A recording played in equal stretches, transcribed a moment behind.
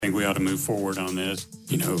think we ought to move forward on this.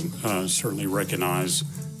 Certainly recognize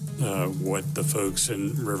what the folks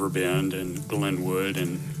in Riverbend and Glenwood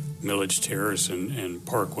and Millage Terrace and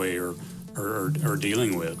Parkway are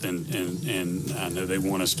dealing with, and I know they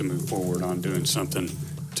want us to move forward on doing something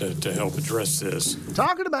to help address this.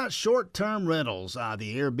 Talking about short-term rentals,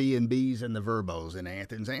 the Airbnbs and the Verbos in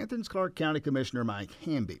Athens, Clark County Commissioner Mike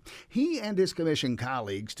Hamby. He and his commission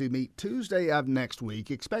colleagues to meet Tuesday of next week,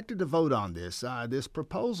 expected to vote on this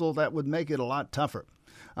proposal that would make it a lot tougher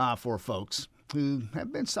for folks who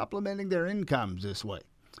have been supplementing their incomes this way,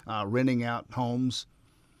 renting out homes.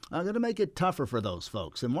 Going to make it tougher for those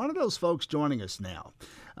folks. And one of those folks joining us now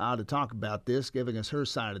to talk about this, giving us her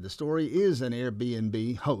side of the story, is an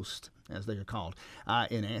Airbnb host, as they are called,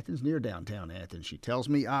 in Athens, near downtown Athens. She tells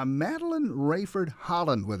me Madeline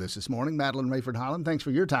Raiford-Holland with us this morning. Madeline Raiford-Holland, thanks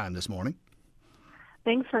for your time this morning.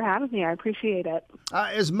 Thanks for having me. I appreciate it.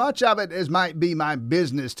 As much of it as might be my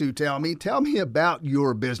business to tell me about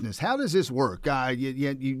your business. How does this work?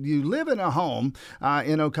 You live in a home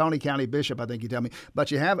in Oconee County, Bishop, I think you tell me, but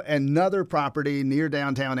you have another property near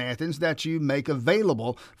downtown Athens that you make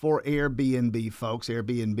available for Airbnb folks,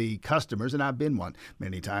 Airbnb customers, and I've been one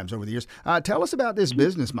many times over the years. Tell us about this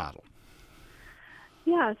business model.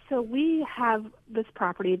 Yeah, so we have this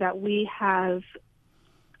property that we have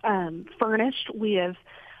furnished. We have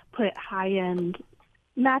put high-end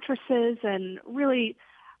mattresses and really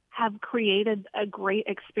have created a great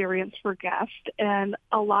experience for guests. And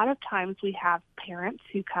a lot of times we have parents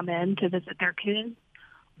who come in to visit their kids,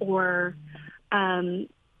 or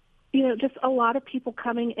just a lot of people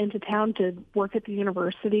coming into town to work at the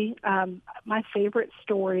university. My favorite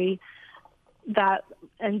story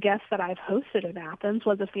and guests that I've hosted in Athens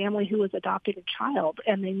was a family who was adopting a child,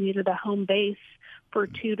 and they needed a home base for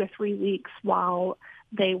 2 to 3 weeks while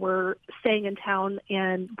they were staying in town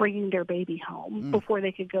and bringing their baby home before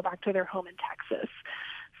they could go back to their home in Texas.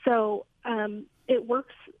 So it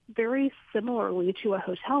works very similarly to a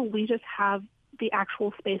hotel. We just have the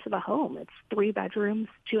actual space of a home. It's 3 bedrooms,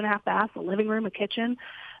 2.5 baths, a living room, a kitchen.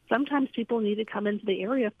 Sometimes people need to come into the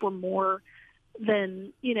area for more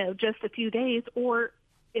than, just a few days, or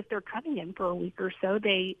if they're coming in for a week or so,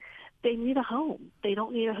 they need a home. They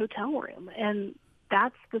don't need a hotel room. And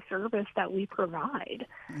that's the service that we provide.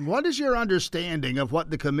 What is your understanding of what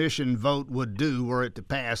the commission vote would do were it to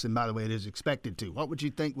pass? And by the way, it is expected to. What would you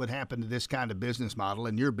think would happen to this kind of business model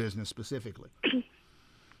and your business specifically?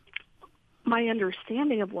 My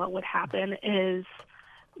understanding of what would happen is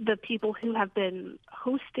the people who have been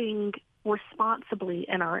hosting responsibly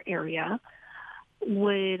in our area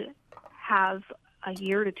would have a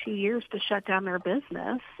year to 2 years to shut down their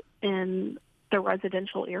business in the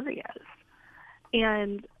residential areas.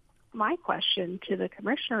 And my question to the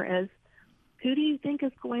commissioner is, who do you think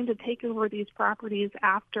is going to take over these properties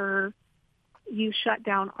after you shut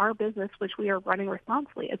down our business, which we are running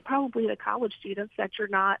responsibly? It's probably the college students that you're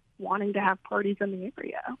not wanting to have parties in the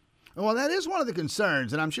area. Well, that is one of the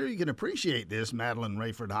concerns, and I'm sure you can appreciate this, Madeline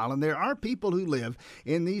Raiford-Holland. There are people who live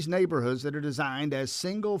in these neighborhoods that are designed as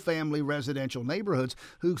single-family residential neighborhoods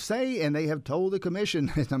who say, and they have told the commission,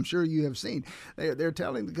 as I'm sure you have seen, they're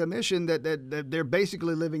telling the commission that they're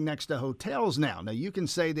basically living next to hotels now. Now, you can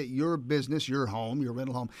say that your business, your home, your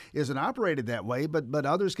rental home, isn't operated that way, but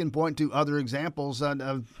others can point to other examples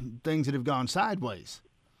of things that have gone sideways.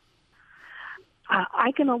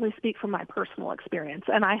 I can only speak from my personal experience,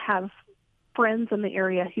 and I have friends in the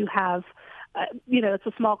area who have, it's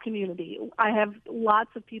a small community. I have lots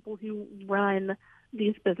of people who run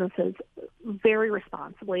these businesses very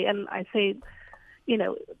responsibly, and I say,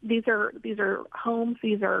 these are homes,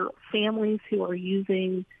 these are families who are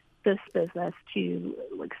using this business to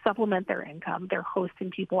supplement their income. They're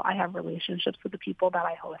hosting people. I have relationships with the people that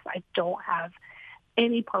I host. I don't have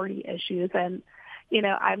any party issues, and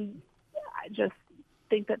I just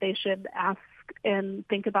think that they should ask and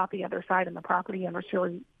think about the other side and the property owners who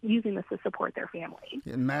are using this to support their family.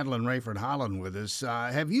 And Madeline Raiford-Holland with us.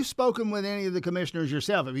 Have you spoken with any of the commissioners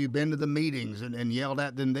yourself? Have you been to the meetings and yelled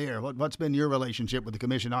at them there? What's been your relationship with the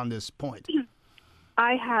commission on this point?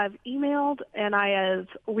 I have emailed and I have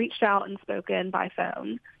reached out and spoken by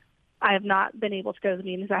phone. I have not been able to go to the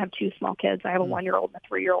meetings. I have 2 small kids. I have a 1-year-old and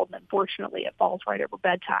a 3-year-old, and unfortunately it falls right over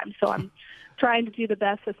bedtime. So I'm trying to do the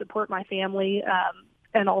best to support my family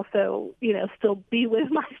and also, still be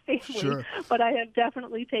with my family. Sure. But I have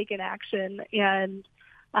definitely taken action and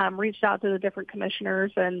reached out to the different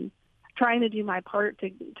commissioners and trying to do my part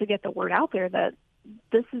to get the word out there that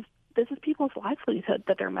this is people's livelihood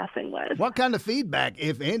that they're messing with. What kind of feedback,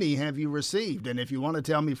 if any, have you received? And if you want to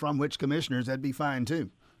tell me from which commissioners, that'd be fine too.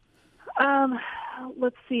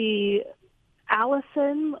 Let's see.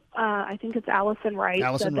 Allison, I think it's Allison Wright,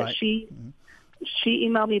 Allison said that Wright. she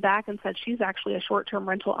emailed me back and said she's actually a short-term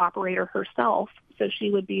rental operator herself, so she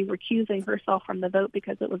would be recusing herself from the vote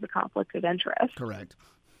because it was a conflict of interest. Correct.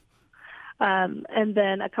 And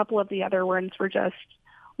then a couple of the other ones were just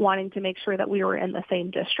wanting to make sure that we were in the same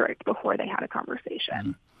district before they had a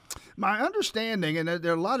conversation. My understanding, and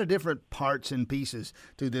there are a lot of different parts and pieces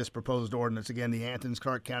to this proposed ordinance. Again, the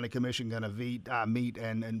Athens-Clarke County Commission going to meet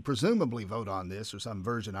and presumably vote on this or some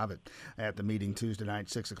version of it at the meeting Tuesday night,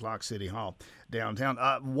 6 o'clock, City Hall downtown.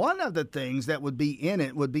 One of the things that would be in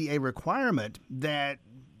it would be a requirement that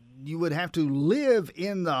you would have to live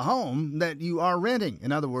in the home that you are renting.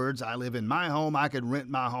 In other words, I live in my home. I could rent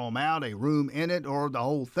my home out, a room in it, or the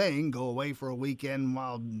whole thing, go away for a weekend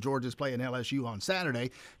while George is playing LSU on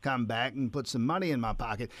Saturday, come back and put some money in my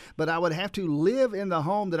pocket. But I would have to live in the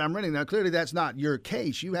home that I'm renting. Now, clearly that's not your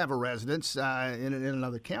case. You have a residence in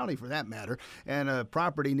another county, for that matter, and a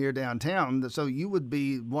property near downtown. So you would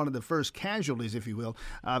be one of the first casualties, if you will,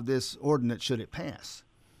 of this ordinance should it pass.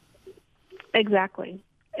 Exactly.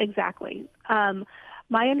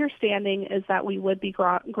 My understanding is that we would be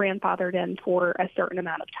grandfathered in for a certain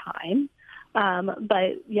amount of time.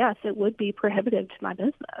 But yes, it would be prohibitive to my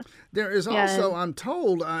business. There is also, I'm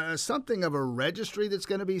told, something of a registry that's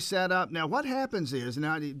going to be set up. Now, what happens is,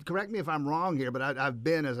 now correct me if I'm wrong here, but I've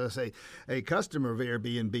been, as I say, a customer of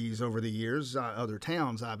Airbnbs over the years, other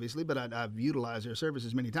towns obviously, but I've utilized their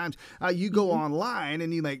services many times. You go online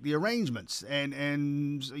and you make the arrangements,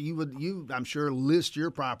 and you I'm sure list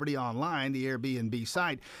your property online, the Airbnb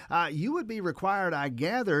site. You would be required, I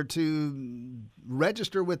gather, to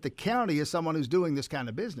register with the county as someone who's doing this kind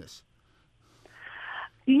of business.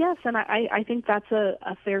 Yes, and I think that's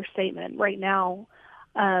a fair statement. Right now,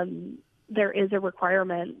 there is a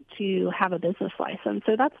requirement to have a business license,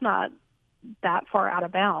 so that's not that far out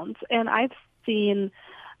of bounds. And I've seen,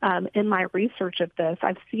 in my research of this,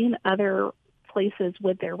 I've seen other places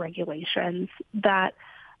with their regulations that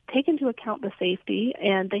take into account the safety,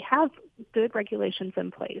 and they have good regulations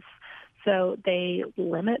in place. So they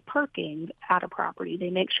limit parking at a property.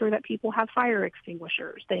 They make sure that people have fire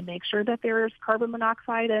extinguishers. They make sure that there's carbon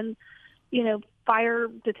monoxide and, fire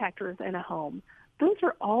detectors in a home. Those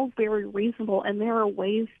are all very reasonable, and there are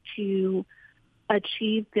ways to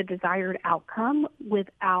achieve the desired outcome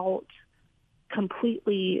without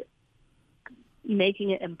completely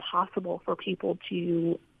making it impossible for people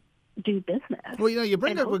to do business. Well, you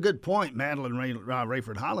bring up a good point, Madeline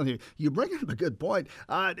Raiford-Holland here. You bring up a good point.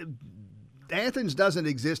 Athens doesn't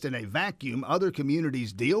exist in a vacuum. Other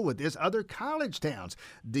communities deal with this. Other college towns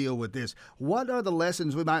deal with this. What are the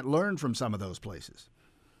lessons we might learn from some of those places?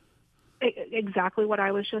 Exactly what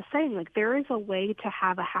I was just saying. Like, there is a way to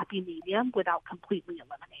have a happy medium without completely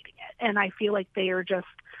eliminating it. And I feel like they are just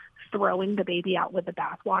throwing the baby out with the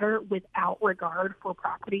bathwater without regard for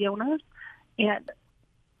property owners. And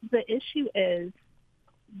the issue is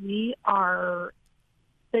we are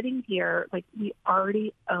sitting here, like, we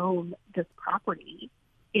already own this property.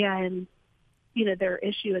 And, their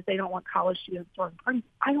issue is they don't want college students throwing parties.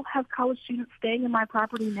 I don't have college students staying in my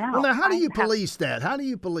property now. Well, now, how do you police that? How do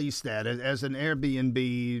you police that as an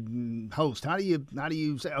Airbnb host? How do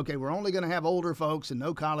you say, okay, we're only going to have older folks and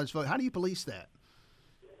no college folks? How do you police that?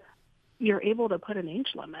 You're able to put an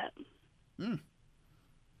age limit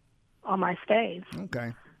on my stays.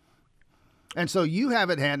 Okay. And so you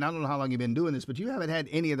haven't had, and I don't know how long you've been doing this, but you haven't had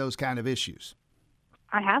any of those kind of issues.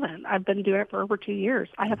 I haven't. I've been doing it for over 2 years.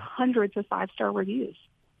 I have hundreds of 5-star reviews.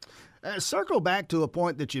 Circle back to a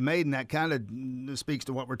point that you made, and that kind of speaks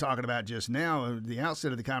to what we're talking about just now, the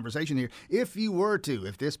outset of the conversation here. If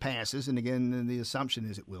this passes, and again, the assumption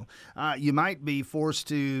is it will, you might be forced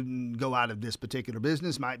to go out of this particular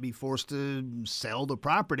business, might be forced to sell the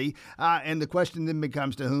property, and the question then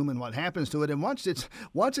becomes to whom and what happens to it. And once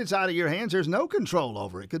it's out of your hands, there's no control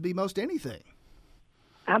over it. It could be most anything.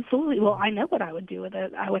 Absolutely. Well, I know what I would do with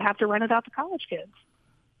it. I would have to rent it out to college kids.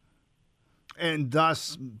 And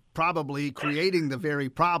thus probably creating the very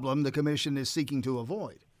problem the commission is seeking to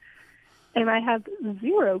avoid. And I have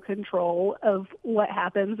zero control of what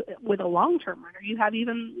happens with a long-term renter. You have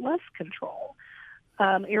even less control.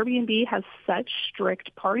 Airbnb has such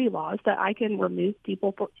strict party laws that I can remove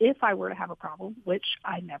people if I were to have a problem, which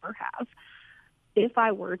I never have. If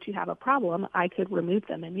I were to have a problem, I could remove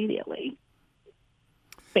them immediately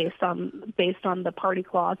based on the party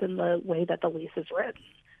clause and the way that the lease is written.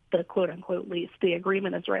 The quote-unquote lease, the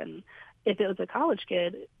agreement is written. If it was a college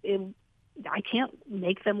kid, I can't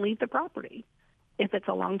make them leave the property if it's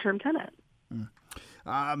a long-term tenant.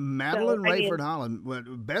 Madeline Raiford-Holland, well,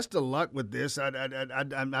 best of luck with this.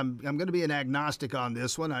 I'm going to be an agnostic on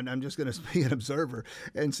this one. I'm just going to be an observer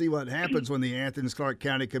and see what happens when the Athens-Clarke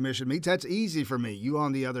County Commission meets. That's easy for me. You,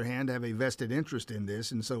 on the other hand, have a vested interest in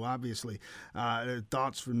this, and so obviously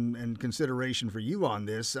thoughts and consideration for you on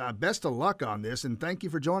this. Best of luck on this, and thank you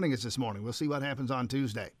for joining us this morning. We'll see what happens on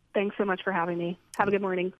Tuesday. Thanks so much for having me. Have a good morning.